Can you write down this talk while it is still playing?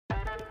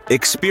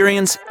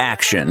Experience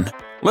action.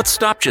 Let's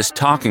stop just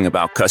talking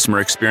about customer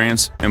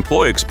experience,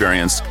 employee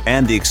experience,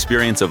 and the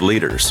experience of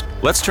leaders.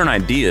 Let's turn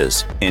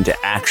ideas into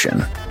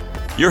action.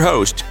 Your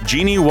host,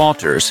 Jeannie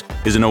Walters,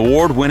 is an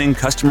award-winning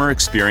customer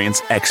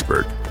experience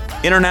expert,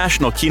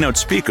 international keynote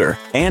speaker,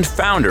 and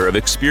founder of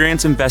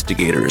Experience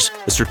Investigators,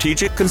 a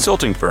strategic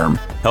consulting firm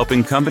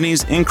helping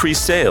companies increase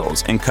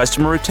sales and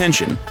customer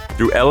retention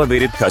through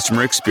elevated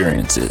customer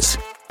experiences.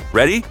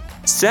 Ready,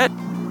 set,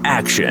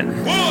 action.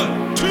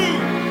 1, 2, 3,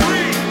 4.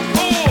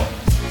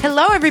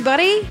 Hello,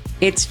 everybody.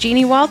 It's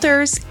Jeannie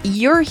Walters.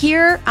 You're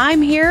here.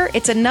 I'm here.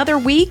 It's another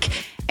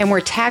week, and we're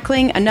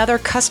tackling another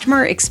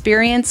customer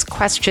experience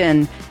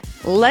question.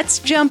 Let's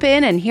jump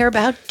in and hear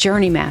about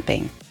journey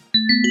mapping.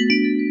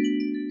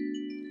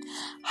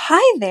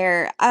 Hi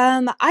there.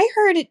 I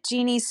heard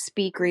Jeannie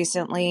speak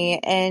recently,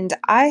 and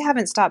I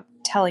haven't stopped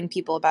telling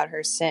people about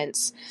her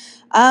since.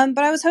 But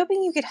I was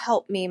hoping you could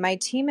help me. My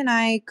team and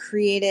I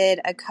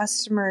created a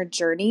customer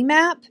journey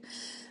map,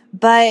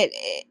 but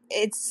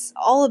it's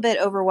all a bit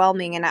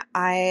overwhelming, and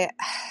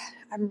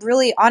I'm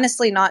really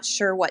honestly not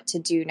sure what to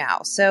do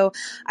now. So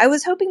I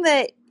was hoping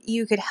that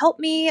you could help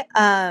me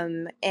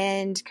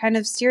and kind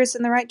of steer us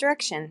in the right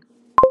direction.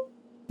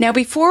 Now,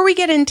 before we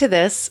get into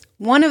this,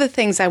 one of the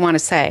things I want to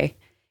say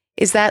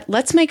is that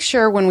let's make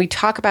sure when we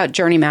talk about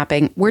journey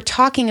mapping, we're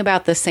talking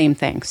about the same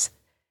things.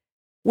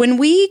 When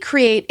we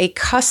create a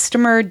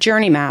customer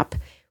journey map,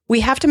 we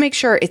have to make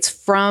sure it's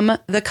from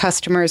the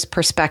customer's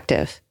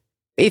perspective.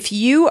 If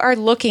you are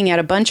looking at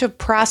a bunch of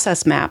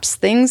process maps,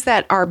 things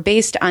that are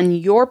based on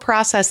your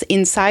process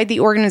inside the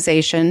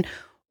organization,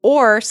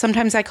 or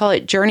sometimes I call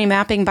it journey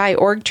mapping by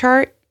org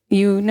chart,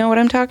 you know what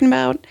I'm talking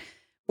about?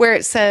 Where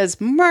it says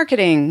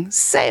marketing,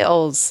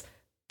 sales,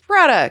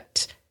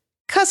 product,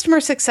 customer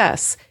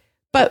success.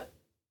 But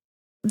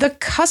the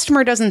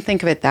customer doesn't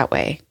think of it that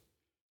way.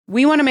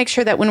 We want to make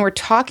sure that when we're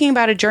talking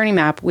about a journey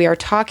map, we are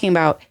talking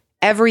about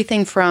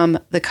everything from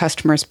the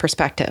customer's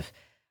perspective.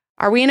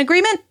 Are we in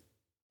agreement?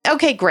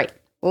 Okay, great.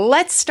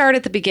 Let's start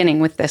at the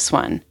beginning with this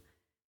one.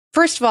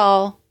 First of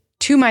all,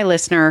 to my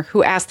listener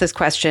who asked this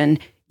question,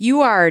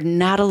 you are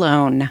not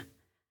alone.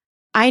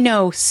 I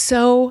know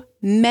so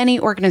many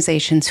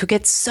organizations who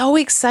get so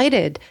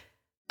excited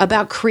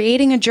about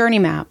creating a journey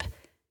map.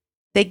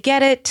 They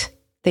get it,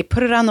 they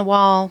put it on the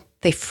wall,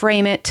 they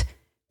frame it,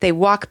 they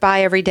walk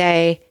by every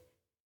day,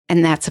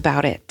 and that's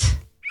about it.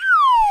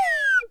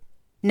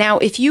 Now,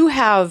 if you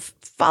have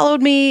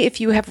followed me,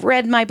 if you have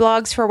read my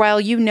blogs for a while,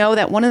 you know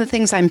that one of the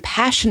things I'm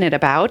passionate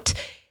about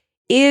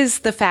is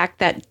the fact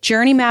that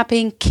journey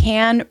mapping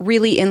can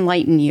really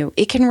enlighten you.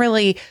 It can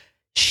really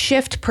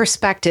shift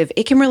perspective.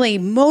 It can really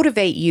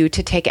motivate you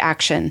to take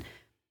action.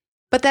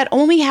 But that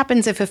only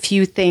happens if a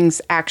few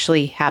things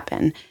actually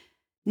happen.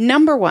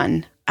 Number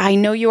one, I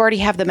know you already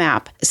have the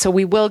map, so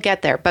we will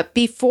get there. But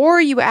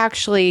before you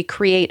actually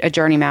create a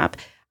journey map,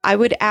 I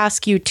would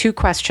ask you two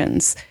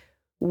questions.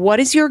 What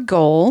is your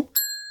goal?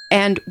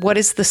 And what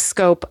is the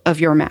scope of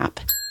your map?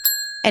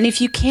 And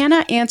if you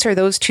cannot answer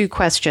those two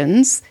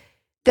questions,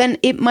 then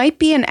it might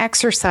be an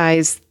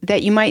exercise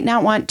that you might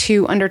not want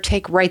to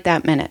undertake right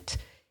that minute.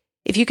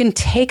 If you can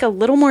take a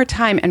little more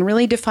time and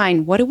really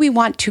define what do we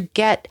want to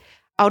get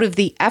out of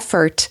the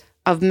effort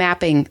of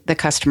mapping the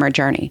customer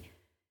journey.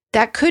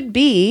 That could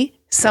be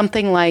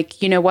something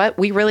like, you know what,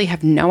 we really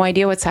have no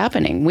idea what's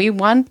happening. We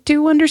want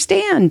to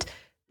understand.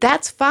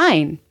 That's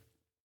fine.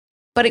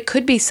 But it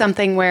could be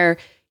something where,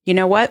 you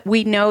know what,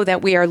 we know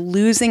that we are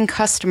losing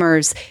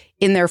customers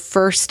in their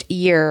first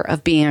year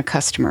of being a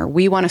customer.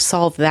 We want to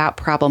solve that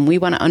problem. We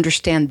want to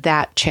understand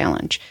that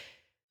challenge.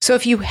 So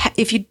if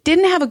you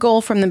didn't have a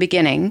goal from the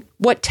beginning,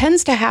 what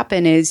tends to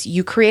happen is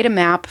you create a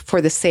map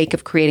for the sake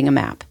of creating a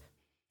map.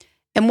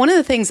 And one of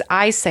the things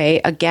I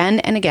say again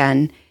and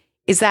again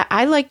is that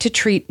I like to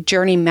treat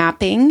journey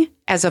mapping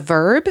as a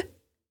verb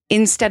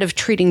instead of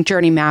treating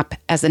journey map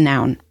as a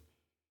noun.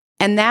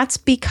 And that's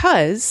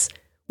because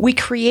we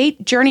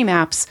create journey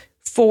maps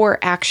for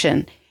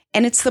action.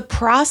 And it's the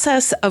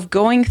process of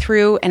going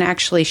through and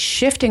actually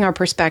shifting our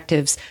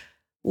perspectives,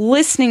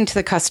 listening to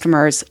the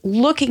customers,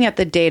 looking at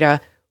the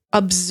data,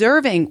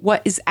 observing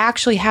what is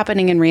actually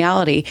happening in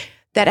reality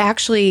that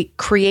actually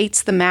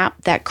creates the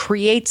map, that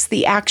creates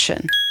the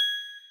action.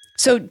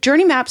 So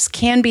journey maps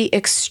can be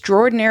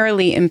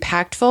extraordinarily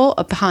impactful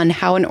upon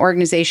how an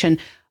organization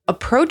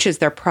approaches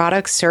their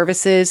products,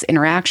 services,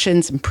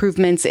 interactions,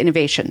 improvements,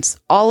 innovations.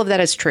 All of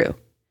that is true.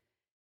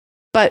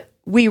 But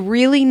we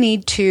really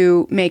need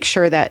to make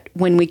sure that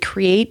when we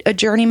create a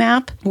journey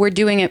map, we're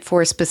doing it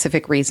for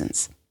specific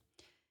reasons.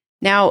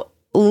 Now,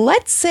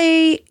 let's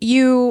say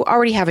you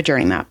already have a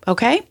journey map,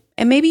 okay?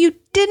 And maybe you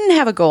didn't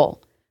have a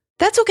goal.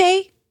 That's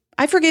okay.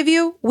 I forgive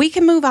you. We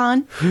can move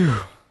on.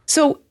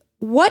 So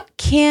what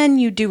can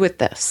you do with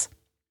this?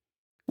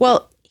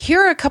 Well, here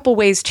are a couple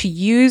ways to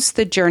use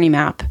the journey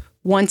map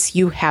once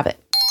you have it.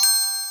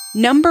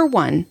 Number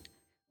one,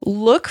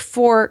 look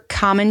for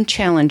common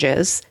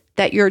challenges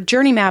that your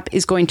journey map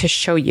is going to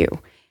show you.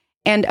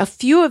 And a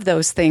few of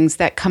those things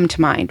that come to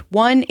mind.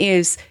 One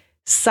is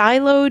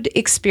siloed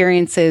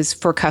experiences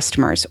for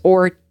customers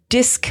or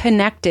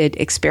disconnected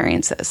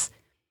experiences.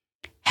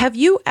 Have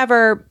you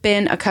ever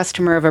been a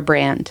customer of a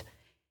brand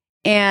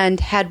and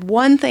had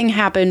one thing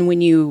happen when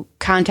you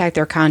contact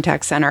their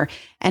contact center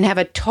and have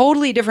a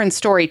totally different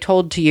story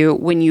told to you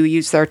when you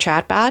use their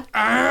chatbot?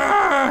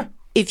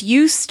 If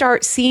you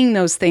start seeing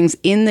those things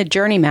in the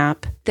journey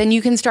map, then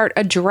you can start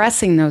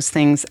addressing those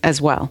things as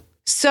well.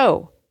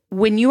 So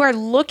when you are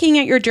looking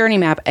at your journey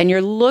map and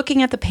you're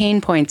looking at the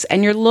pain points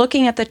and you're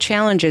looking at the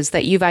challenges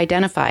that you've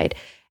identified,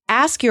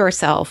 ask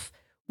yourself,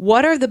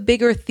 what are the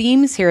bigger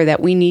themes here that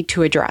we need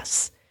to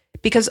address?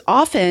 Because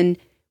often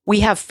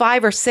we have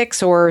 5 or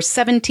 6 or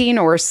 17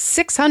 or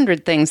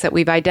 600 things that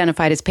we've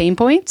identified as pain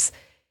points.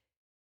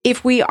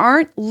 If we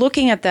aren't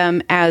looking at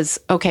them as,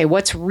 okay,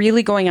 what's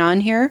really going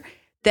on here,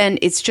 then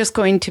it's just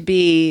going to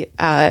be,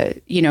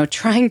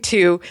 trying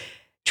to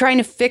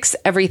fix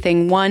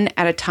everything one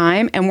at a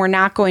time, and we're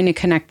not going to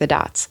connect the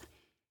dots.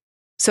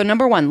 So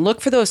number one,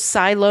 look for those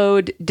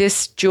siloed,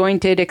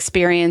 disjointed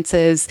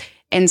experiences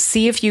and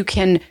see if you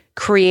can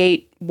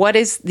create what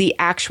is the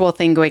actual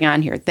thing going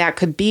on here. That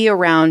could be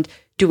around,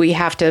 do we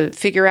have to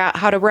figure out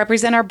how to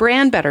represent our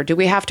brand better? Do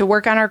we have to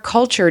work on our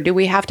culture? Do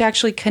we have to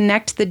actually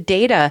connect the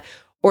data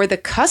or the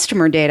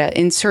customer data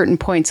in certain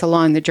points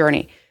along the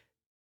journey?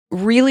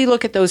 Really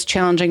look at those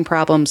challenging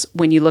problems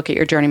when you look at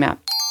your journey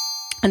map.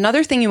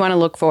 Another thing you want to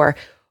look for,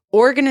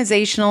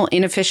 organizational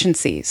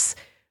inefficiencies.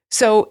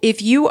 So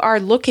if you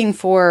are looking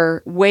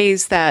for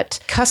ways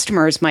that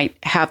customers might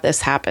have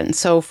this happen.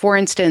 So for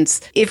instance,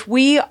 if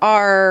we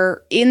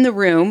are in the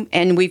room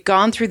and we've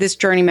gone through this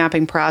journey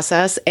mapping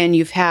process and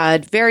you've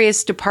had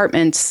various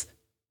departments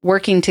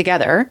working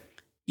together,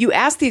 you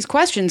ask these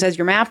questions as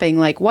you're mapping,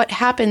 like what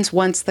happens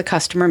once the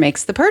customer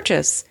makes the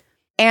purchase?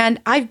 And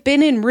I've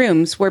been in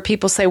rooms where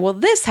people say, well,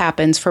 this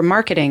happens from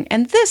marketing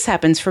and this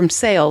happens from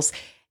sales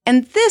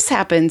and this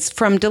happens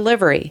from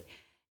delivery.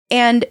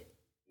 And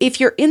if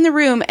you're in the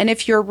room and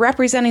if you're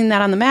representing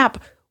that on the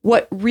map,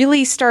 what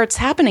really starts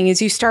happening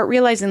is you start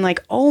realizing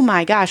like, oh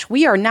my gosh,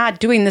 we are not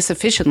doing this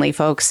efficiently,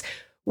 folks.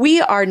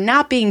 We are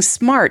not being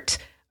smart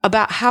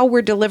about how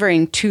we're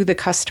delivering to the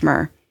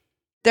customer.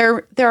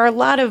 There are a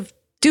lot of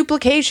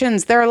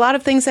duplications. There are a lot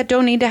of things that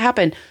don't need to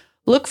happen.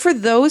 Look for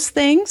those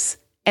things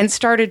and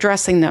start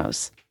addressing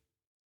those.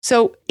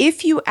 So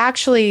if you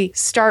actually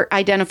start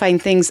identifying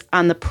things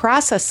on the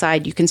process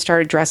side, you can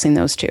start addressing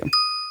those too.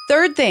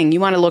 Third thing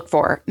you want to look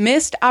for,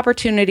 missed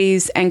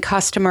opportunities and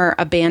customer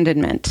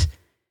abandonment.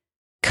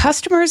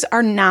 Customers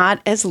are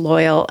not as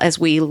loyal as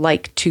we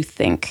like to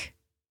think.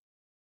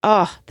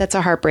 Oh, that's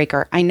a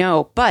heartbreaker. I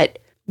know, but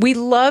we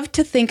love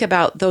to think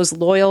about those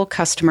loyal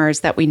customers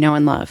that we know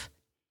and love.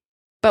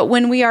 But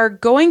when we are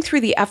going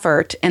through the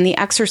effort and the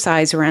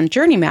exercise around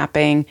journey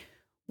mapping,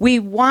 we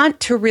want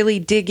to really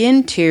dig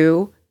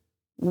into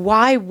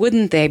why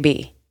wouldn't they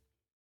be?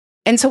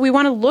 And so we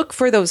want to look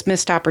for those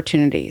missed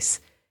opportunities.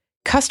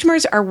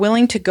 Customers are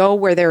willing to go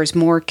where there is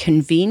more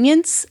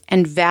convenience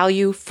and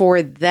value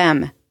for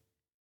them.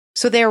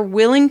 So they're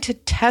willing to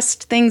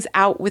test things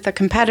out with a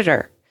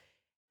competitor.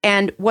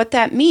 And what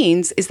that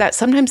means is that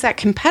sometimes that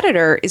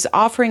competitor is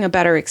offering a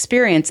better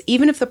experience,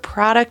 even if the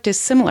product is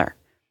similar.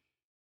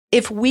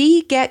 If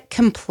we get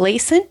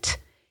complacent,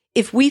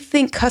 if we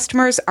think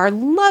customers are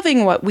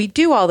loving what we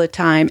do all the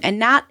time and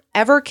not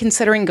ever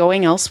considering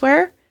going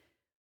elsewhere,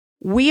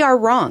 we are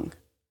wrong.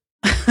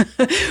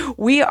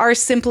 We are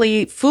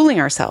simply fooling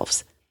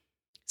ourselves.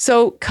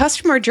 So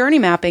customer journey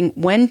mapping,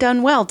 when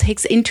done well,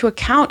 takes into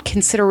account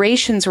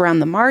considerations around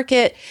the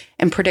market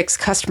and predicts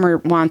customer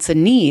wants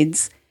and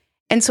needs.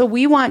 And so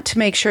we want to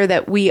make sure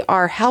that we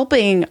are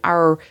helping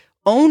our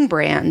own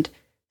brand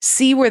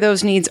see where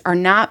those needs are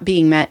not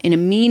being met in a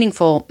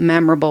meaningful,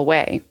 memorable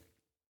way.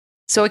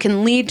 So it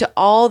can lead to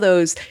all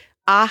those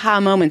aha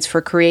moments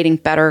for creating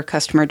better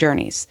customer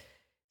journeys.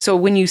 So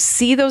when you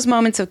see those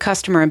moments of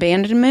customer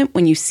abandonment,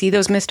 when you see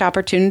those missed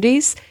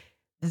opportunities,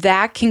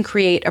 that can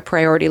create a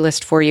priority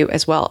list for you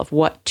as well of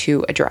what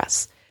to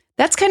address.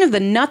 That's kind of the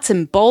nuts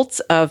and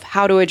bolts of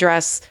how to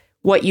address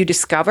what you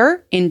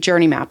discover in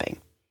journey mapping.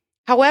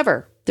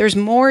 However, there's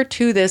more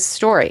to this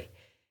story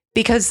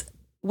because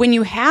when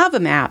you have a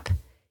map,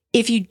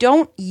 if you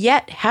don't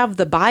yet have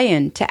the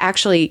buy-in to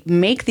actually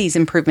make these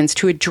improvements,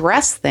 to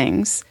address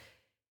things,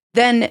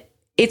 then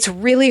it's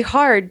really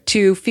hard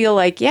to feel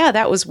like, yeah,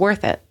 that was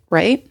worth it,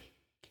 right?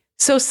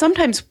 So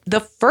sometimes the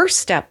first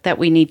step that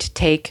we need to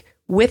take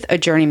with a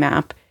journey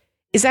map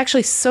is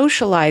actually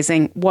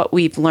socializing what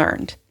we've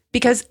learned.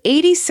 Because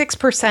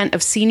 86%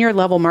 of senior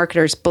level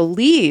marketers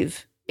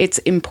believe it's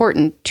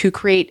important to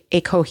create a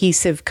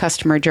cohesive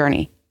customer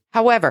journey.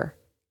 However,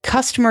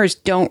 customers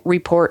don't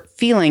report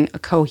feeling a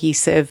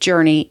cohesive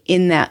journey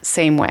in that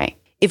same way.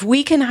 If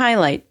we can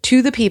highlight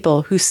to the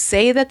people who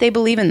say that they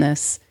believe in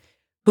this,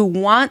 who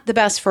want the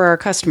best for our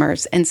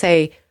customers and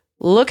say,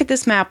 look at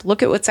this map,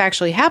 look at what's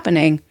actually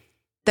happening,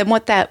 then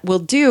what that will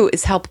do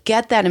is help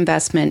get that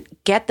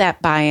investment, get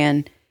that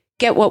buy-in,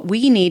 get what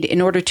we need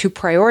in order to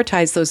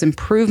prioritize those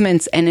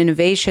improvements and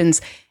innovations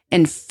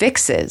and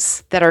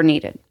fixes that are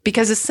needed.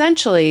 Because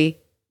essentially,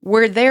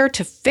 we're there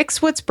to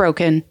fix what's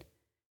broken,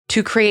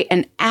 to create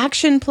an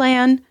action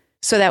plan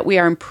so that we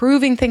are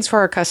improving things for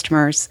our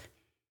customers,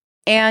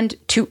 and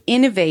to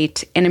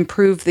innovate and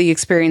improve the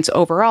experience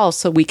overall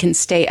so we can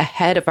stay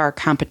ahead of our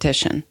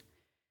competition.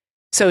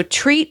 So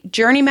treat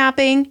journey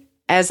mapping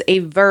as a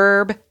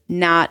verb,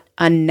 not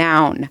a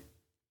noun.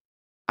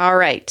 All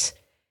right.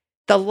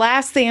 The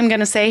last thing I'm going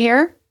to say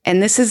here,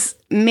 and this is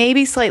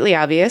maybe slightly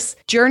obvious,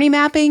 journey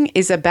mapping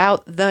is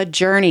about the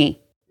journey.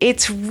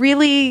 It's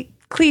really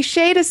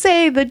cliche to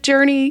say the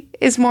journey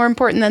is more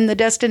important than the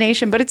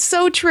destination, but it's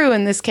so true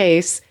in this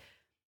case.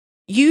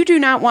 You do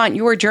not want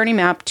your journey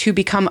map to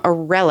become a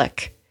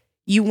relic.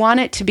 You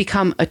want it to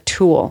become a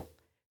tool.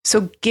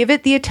 So give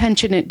it the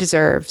attention it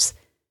deserves.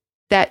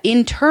 That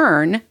in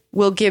turn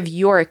will give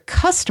your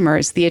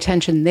customers the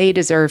attention they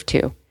deserve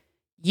to.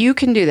 You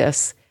can do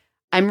this.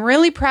 I'm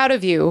really proud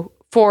of you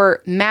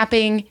for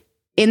mapping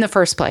in the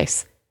first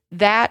place.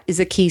 That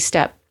is a key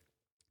step.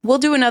 We'll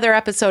do another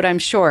episode, I'm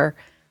sure,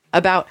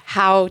 about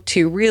how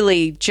to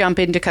really jump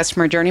into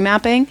customer journey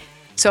mapping.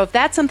 So if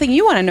that's something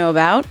you want to know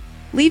about,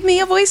 leave me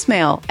a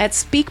voicemail at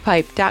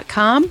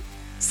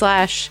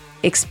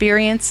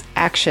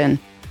speakpipe.com/experience-action.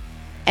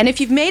 And if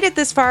you've made it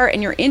this far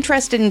and you're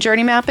interested in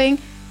journey mapping,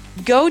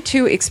 go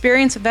to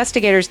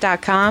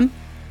experienceinvestigators.com,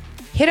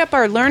 hit up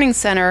our Learning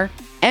Center,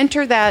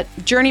 enter that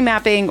journey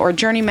mapping or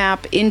journey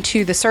map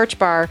into the search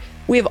bar.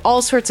 We have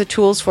all sorts of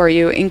tools for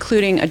you,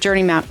 including a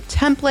journey map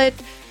template,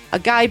 a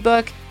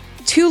guidebook,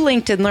 2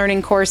 LinkedIn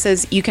learning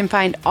courses. You can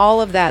find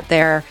all of that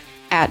there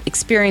at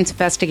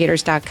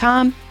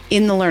experienceinvestigators.com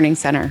in the Learning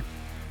Center.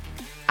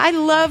 I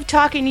love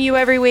talking to you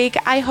every week.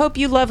 I hope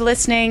you love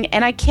listening,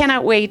 and I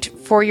cannot wait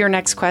for your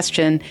next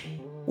question.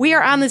 We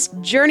are on this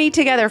journey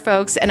together,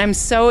 folks, and I'm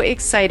so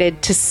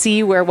excited to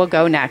see where we'll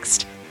go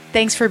next.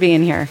 Thanks for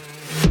being here.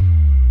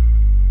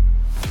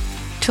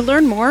 To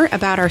learn more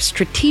about our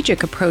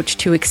strategic approach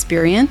to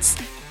experience,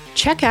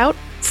 check out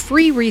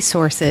free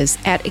resources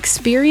at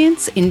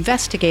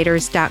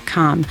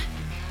experienceinvestigators.com,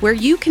 where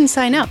you can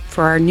sign up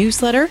for our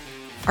newsletter,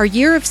 our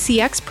Year of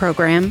CX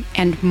program,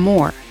 and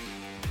more.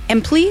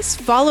 And please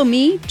follow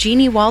me,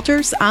 Jeannie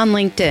Walters, on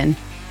LinkedIn.